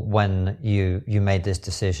people when you made this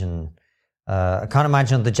decision? I can't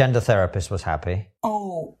imagine the gender therapist was happy.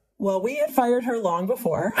 Oh, well, we had fired her long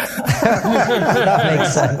before. That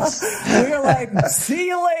makes sense. We were like, see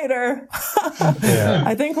you later. Yeah.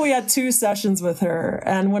 I think we had 2 sessions with her.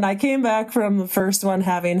 And when I came back from the first one,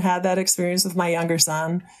 having had that experience with my younger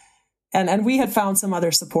son, and we had found some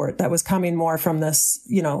other support that was coming more from this,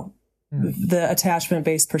 the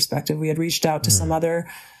attachment-based perspective. We had reached out to some other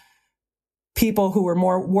people who were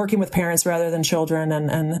more working with parents rather than children.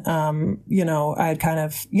 And I had kind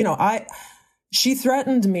of, she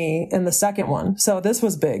threatened me in the second one. So this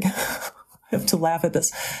was big. I have to laugh at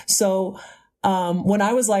this. So when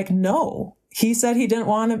I was like, no, he said he didn't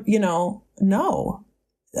want to, no,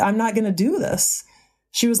 I'm not going to do this.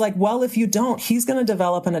 She was like, well, if you don't, he's going to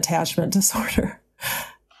develop an attachment disorder.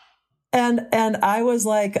 And I was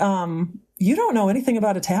like, you don't know anything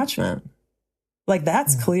about attachment. Like,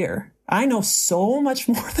 that's clear. I know so much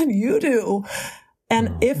more than you do.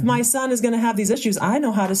 And if my son is going to have these issues, I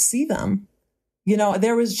know how to see them.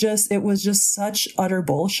 It was just such utter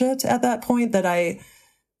bullshit at that point that I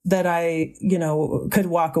could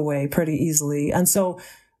walk away pretty easily. And so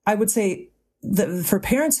I would say that for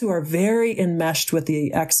parents who are very enmeshed with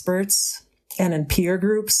the experts and in peer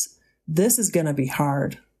groups, this is going to be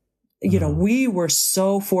hard. We were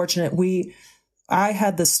so fortunate. I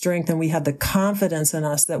had the strength and we had the confidence in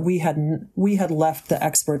us that we had left the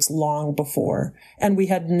experts long before, and we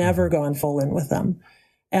had never gone full in with them.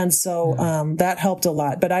 And so, that helped a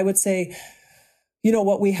lot. But I would say,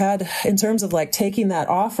 what we had in terms of like taking that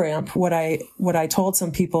off ramp, what I told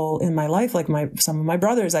some people in my life, like some of my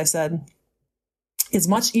brothers, I said, it's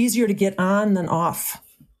much easier to get on than off.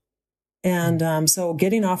 And, so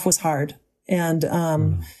getting off was hard. And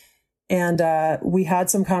we had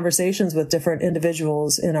some conversations with different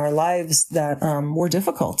individuals in our lives that were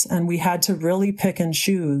difficult. And we had to really pick and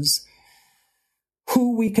choose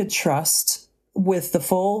who we could trust with the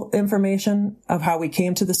full information of how we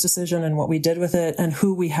came to this decision and what we did with it, and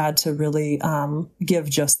who we had to really give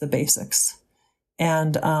just the basics.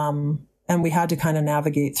 And we had to kind of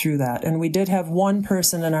navigate through that. And we did have one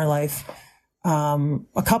person in our life,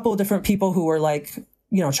 a couple of different people who were like,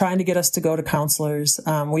 trying to get us to go to counselors.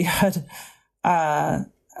 We had,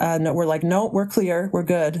 we're like, no, we're clear. We're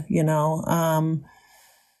good, And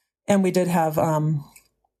And we did have,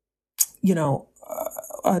 you know,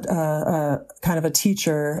 a kind of a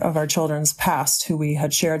teacher of our children's past who we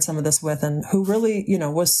had shared some of this with, and who really, you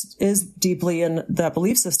know, is deeply in that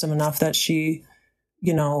belief system enough that she,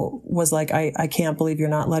 you know, was like, I can't believe you're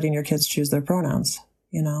not letting your kids choose their pronouns,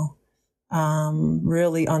 you know,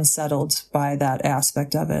 really unsettled by that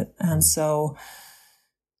aspect of it. And so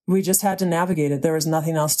we just had to navigate it. There was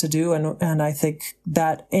nothing else to do. And I think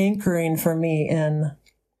that anchoring for me in,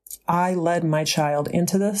 I led my child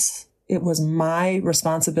into this. It was my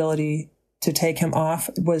responsibility to take him off,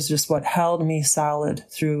 was just what held me solid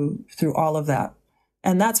through all of that.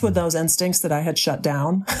 And that's with those instincts that I had shut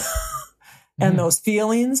down and those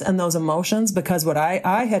feelings and those emotions, because what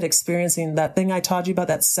I had experiencing, that thing I taught you about,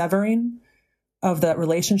 that severing of that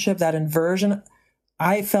relationship, that inversion,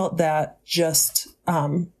 I felt that just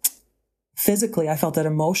physically, I felt that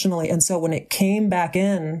emotionally. And so when it came back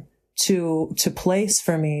in to place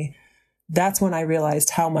for me, that's when I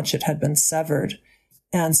realized how much it had been severed.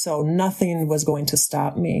 And so nothing was going to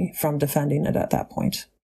stop me from defending it at that point.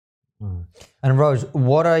 And Rose,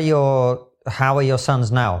 how are your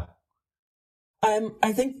sons now?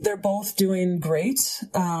 I think they're both doing great.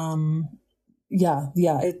 Yeah.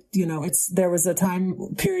 There was a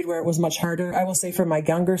time period where it was much harder. I will say for my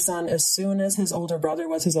younger son, as soon as his older brother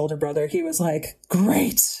was his older brother, he was like,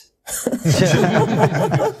 great.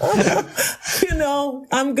 You know,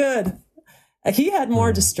 I'm good. He had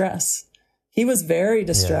more distress. He was very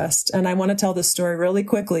distressed. Yeah. And I want to tell this story really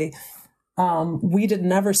quickly. We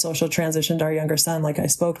never social transitioned our younger son, like I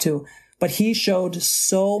spoke to, but he showed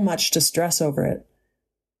so much distress over it.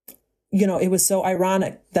 You know, it was so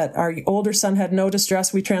ironic that our older son had no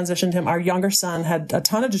distress. We transitioned him. Our younger son had a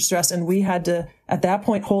ton of distress, and we had to, at that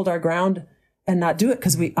point, hold our ground and not do it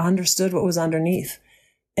because we understood what was underneath.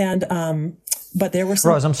 And, but there were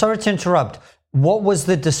some... Rose, I'm sorry to interrupt. What was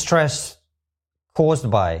the distress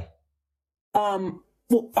caused by?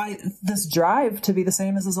 By this drive to be the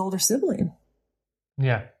same as his older sibling.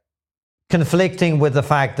 Yeah. Conflicting with the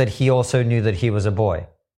fact that he also knew that he was a boy.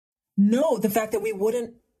 No, the fact that we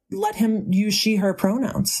wouldn't let him use she, her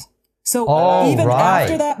pronouns. So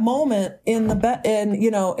after that moment in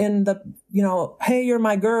the hey, you're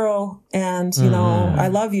my girl, and you know, I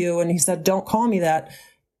love you, and he said, don't call me that.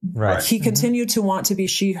 Right. He continued to want to be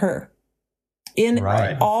she, her.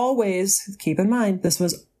 Always, keep in mind, this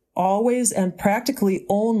was always and practically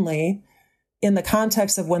only in the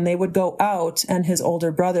context of when they would go out and his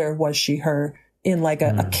older brother was she, her, in like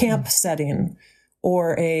a camp setting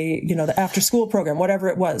or the after school program, whatever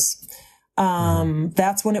it was.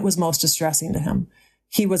 That's when it was most distressing to him.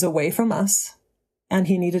 He was away from us and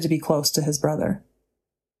he needed to be close to his brother,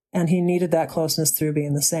 and he needed that closeness through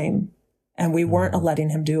being the same. And we weren't letting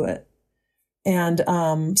him do it. And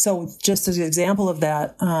so just as an example of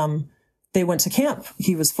that, they went to camp.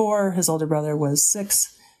 He was 4, his older brother was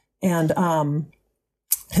 6. And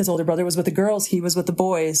his older brother was with the girls, he was with the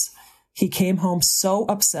boys. He came home so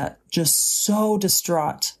upset, just so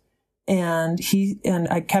distraught. And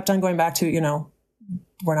I kept on going back to,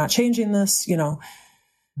 we're not changing this,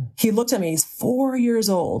 He looked at me, he's 4 years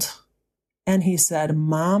old, and he said,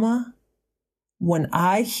 Mama, when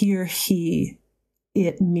I hear he,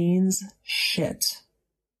 it means shit.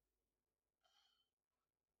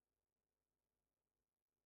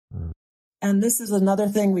 And this is another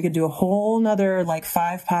thing we could do a whole nother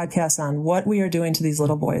 5 podcasts on, what we are doing to these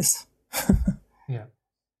little boys. Yeah.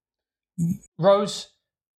 Rose,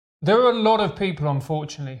 there are a lot of people,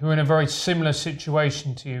 unfortunately, who are in a very similar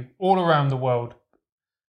situation to you all around the world.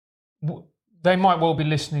 They might well be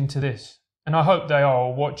listening to this, and I hope they are,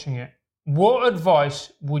 or watching it. What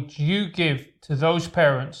advice would you give to those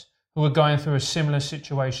parents who are going through a similar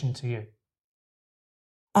situation to you?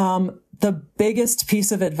 The biggest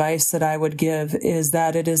piece of advice that I would give is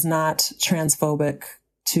that it is not transphobic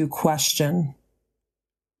to question.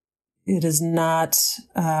 It is not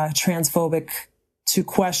transphobic to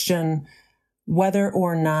question whether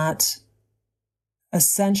or not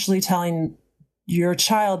essentially telling your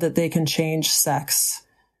child that they can change sex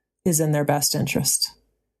is in their best interest.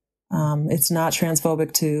 It's not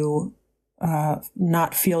transphobic to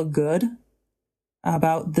not feel good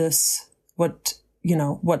about this, what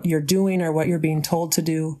you're doing or what you're being told to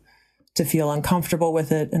do, to feel uncomfortable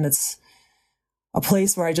with it. And it's a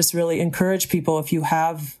place where I just really encourage people, if you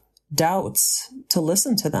have doubts, to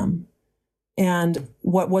listen to them. And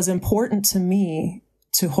what was important to me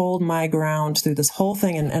to hold my ground through this whole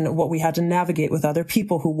thing, and what we had to navigate with other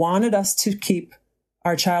people who wanted us to keep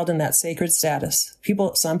our child in that sacred status.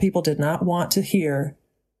 Some people did not want to hear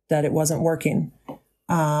that it wasn't working,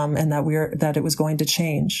 and that it was going to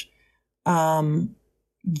change.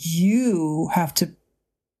 you have to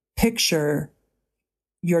picture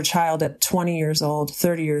your child at 20 years old,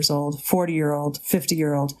 30 years old, 40-year-old,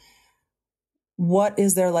 50-year-old. What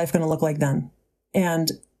is their life going to look like then?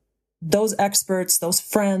 And those experts, those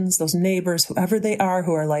friends, those neighbors, whoever they are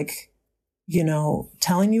who are like,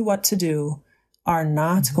 telling you what to do are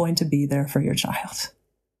not going to be there for your child.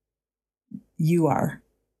 You are.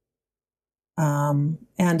 And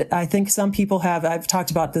I think some people I've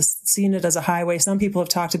talked about this, seen it as a highway. Some people have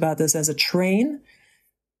talked about this as a train.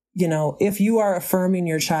 If you are affirming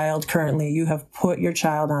your child currently, you have put your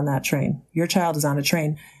child on that train. Your child is on a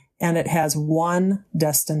train and it has one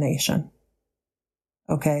destination.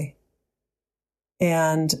 Okay.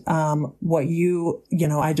 And,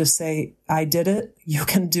 I just say, I did it. You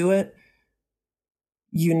can do it.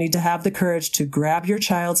 You need to have the courage to grab your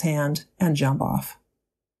child's hand and jump off.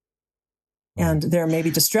 And there may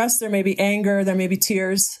be distress, there may be anger, there may be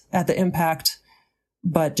tears at the impact,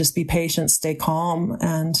 but just be patient, stay calm,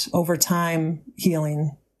 and over time,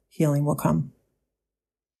 healing will come.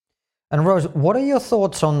 And Rose, what are your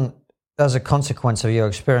thoughts on, as a consequence of your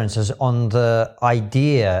experiences, on the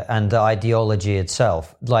idea and the ideology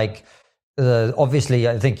itself? Like, obviously,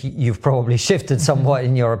 I think you've probably shifted somewhat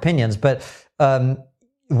in your opinions, but how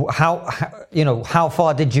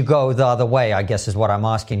far did you go the other way, I guess is what I'm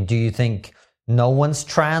asking. Do you think no one's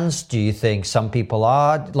trans? Do you think some people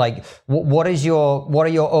are? Like, what are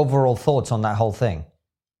your overall thoughts on that whole thing?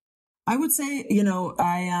 I would say,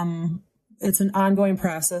 it's an ongoing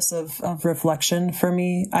process of reflection for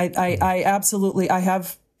me. I absolutely, I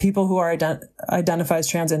have people who are identify as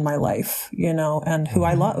trans in my life, and who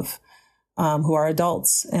I love, who are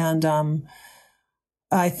adults. And,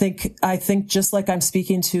 I think just like I'm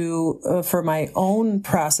speaking to, for my own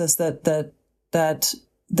process, that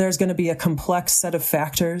there's going to be a complex set of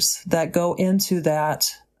factors that go into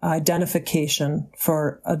that identification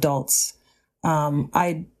for adults.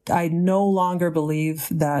 I no longer believe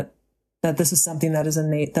that this is something that is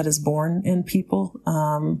innate, that is born in people.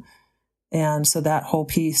 And so that whole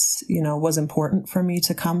piece, was important for me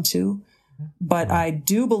to come to. But I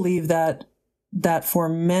do believe that for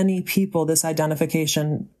many people, this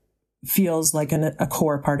identification feels like a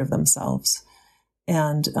core part of themselves.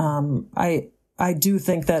 And I do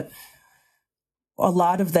think that a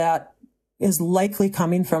lot of that is likely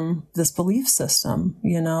coming from this belief system,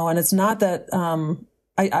 and it's not that, that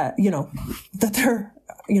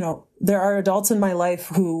there are adults in my life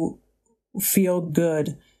who feel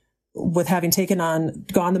good with having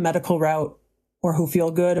gone the medical route, or who feel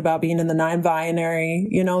good about being in the non-binary,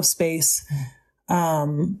 space.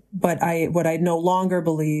 But what I no longer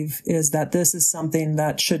believe is that this is something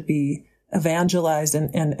that should be evangelized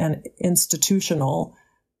and institutional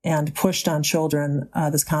and pushed on children.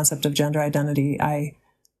 This concept of gender identity,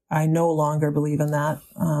 I no longer believe in that,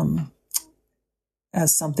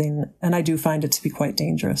 as something, and I do find it to be quite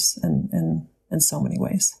dangerous in so many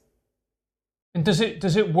ways. And does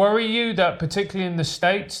it worry you that particularly in the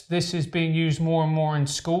States, this is being used more and more in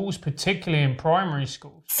schools, particularly in primary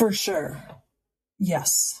schools? For sure.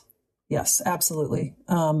 Yes, absolutely.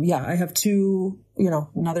 I have two,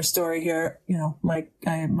 another story here.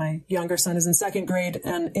 My younger son is in second grade,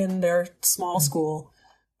 and in their small school,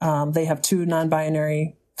 they have two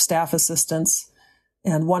non-binary staff assistants,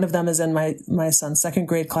 and one of them is in my son's second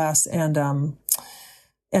grade class, and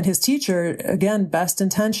his teacher, again, best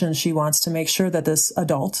intention, she wants to make sure that this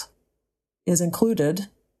adult is included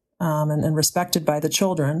and respected by the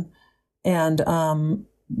children. And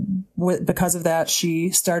because of that, she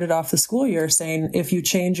started off the school year saying, if you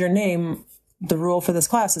change your name, the rule for this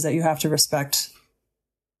class is that you have to respect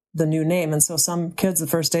the new name. And so some kids the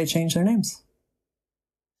first day changed their names.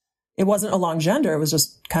 It wasn't along gender. It was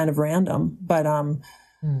just kind of random. But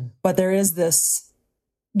there is this.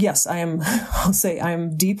 Yes, I'll say I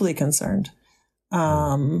am deeply concerned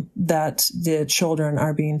that the children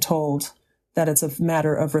are being told that it's a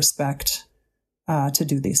matter of respect to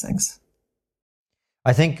do these things.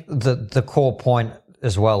 I think the core point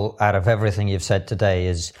as well out of everything you've said today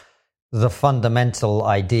is the fundamental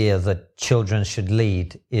idea that children should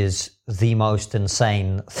lead is the most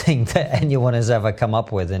insane thing that anyone has ever come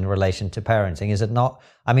up with in relation to parenting, is it not?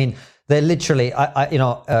 I mean, they're literally,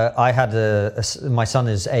 I had my son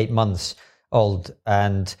is 8 months old,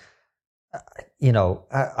 and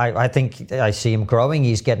I think I see him growing.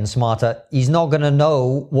 He's getting smarter. He's not going to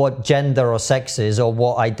know what gender or sex is or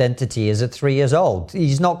what identity is at 3 years old.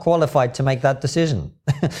 He's not qualified to make that decision.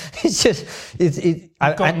 It's just,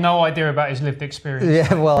 I've got no idea about his lived experience.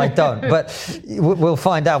 Yeah, well, I don't, but we'll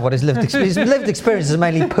find out what his lived experience. His lived experience is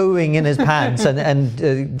mainly pooing in his pants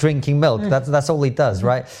and drinking milk. That's all he does,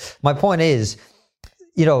 right? My point is,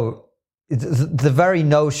 the very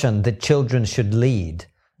notion that children should lead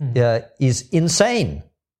is insane.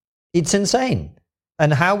 It's insane.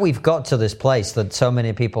 And how we've got to this place that so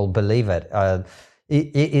many people believe it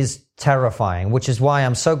is terrifying, which is why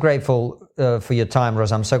I'm so grateful for your time,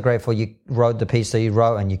 Rose. I'm so grateful you wrote the piece that you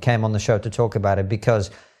wrote and you came on the show to talk about it, because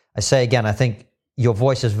I say again, I think your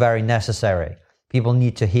voice is very necessary. People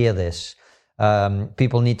need to hear this.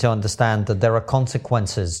 People need to understand that there are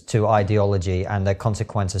consequences to ideology, and there are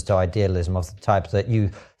consequences to idealism of the type that you,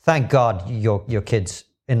 thank God, your kids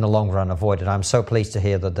in the long run avoided. I'm so pleased to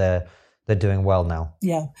hear that they're doing well now.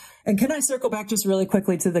 Yeah. And can I circle back just really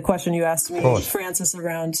quickly to the question you asked me, Francis,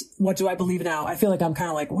 around what do I believe now? I feel like I'm kind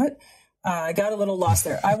of like, what? I got a little lost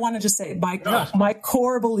there. I want to just say my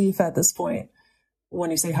core belief at this point,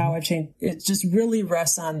 when you say how I've changed, it just really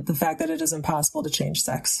rests on the fact that it is impossible to change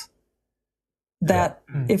sex. That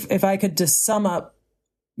if I could just sum up,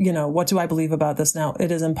 what do I believe about this now?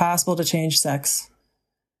 It is impossible to change sex.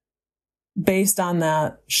 Based on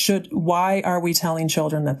that, why are we telling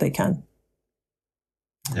children that they can?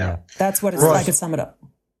 Yeah. That's what it's like. I could sum it up.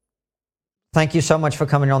 Thank you so much for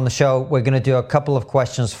coming on the show. We're going to do a couple of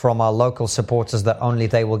questions from our local supporters that only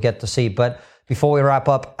they will get to see. But before we wrap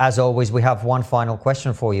up, as always, we have one final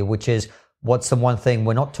question for you, which is, what's the one thing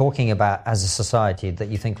we're not talking about as a society that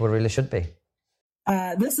you think we really should be?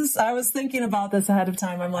 I was thinking about this ahead of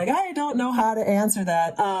time. I'm like, I don't know how to answer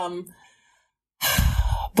that.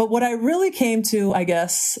 But what I really came to, I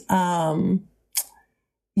guess,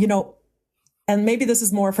 and maybe this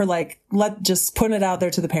is more for just putting it out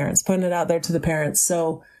there to the parents.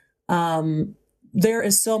 So, there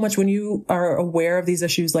is so much when you are aware of these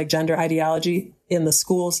issues like gender ideology in the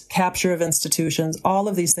schools, capture of institutions, all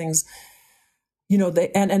of these things,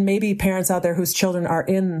 and maybe parents out there whose children are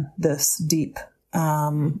in this deep.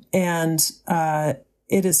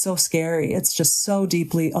 It is so scary. It's just so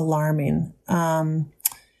deeply alarming.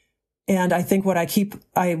 And I think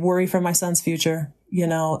I worry for my son's future,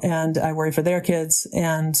 and I worry for their kids.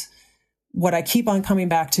 And what I keep on coming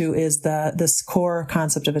back to is this core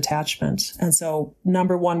concept of attachment. And so,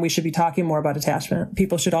 number one, we should be talking more about attachment.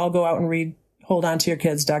 People should all go out and read Hold On to Your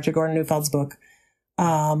Kids, Dr. Gordon Neufeld's book.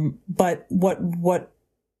 But what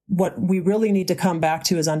we really need to come back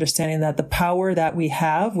to is understanding that the power that we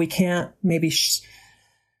have, we can't maybe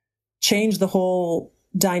change the whole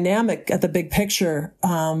dynamic at the big picture.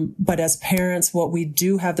 But as parents, what we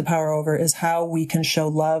do have the power over is how we can show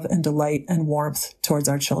love and delight and warmth towards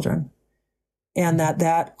our children. And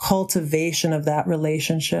that cultivation of that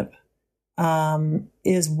relationship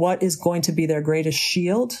is what is going to be their greatest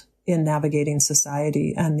shield in navigating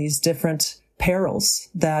society and these different perils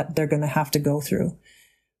that they're going to have to go through.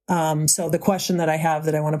 So the question that I have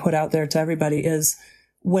that I want to put out there to everybody is,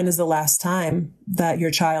 when is the last time that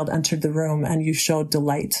your child entered the room and you showed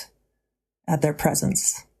delight at their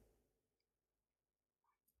presence?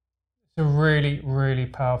 It's a really, really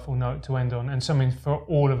powerful note to end on, and something for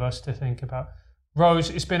all of us to think about. Rose,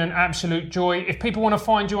 it's been an absolute joy. If people want to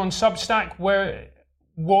find you on Substack,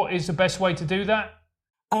 what is the best way to do that?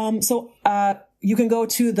 You can go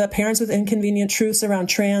to the Parents with Inconvenient Truths Around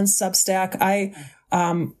Trans Substack. I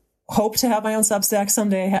hope to have my own Substack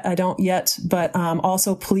someday. I don't yet, but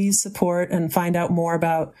also please support and find out more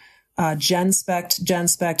about GenSpect.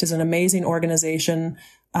 GenSpect is an amazing organization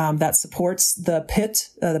that supports the PIT,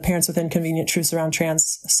 the Parents with Inconvenient Truths Around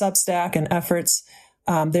Trans Substack and efforts.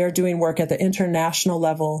 They're doing work at the international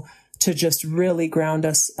level to just really ground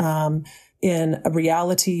us in a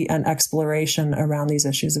reality and exploration around these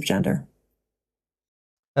issues of gender.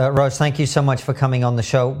 Rose, thank you so much for coming on the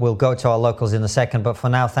show. We'll go to our locals in a second, but for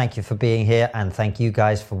now, thank you for being here, and thank you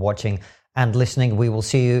guys for watching and listening. We will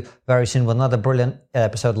see you very soon with another brilliant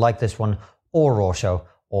episode like this one, or Raw Show.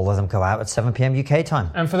 All of them go out at 7 p.m. UK time.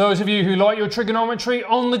 And for those of you who like your trigonometry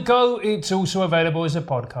on the go, it's also available as a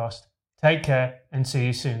podcast. Take care and see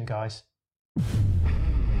you soon, guys.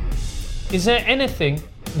 Is there anything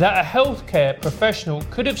that a healthcare professional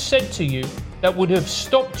could have said to you that would have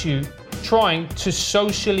stopped you trying to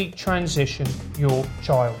socially transition your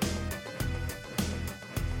child?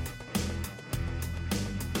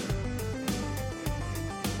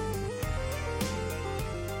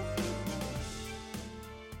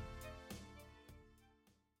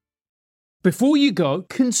 Before you go,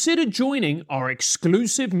 consider joining our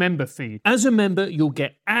exclusive member feed. As a member, you'll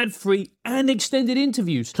get ad-free and extended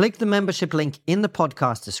interviews. Click the membership link in the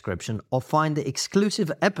podcast description or find the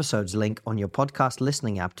exclusive episodes link on your podcast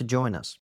listening app to join us.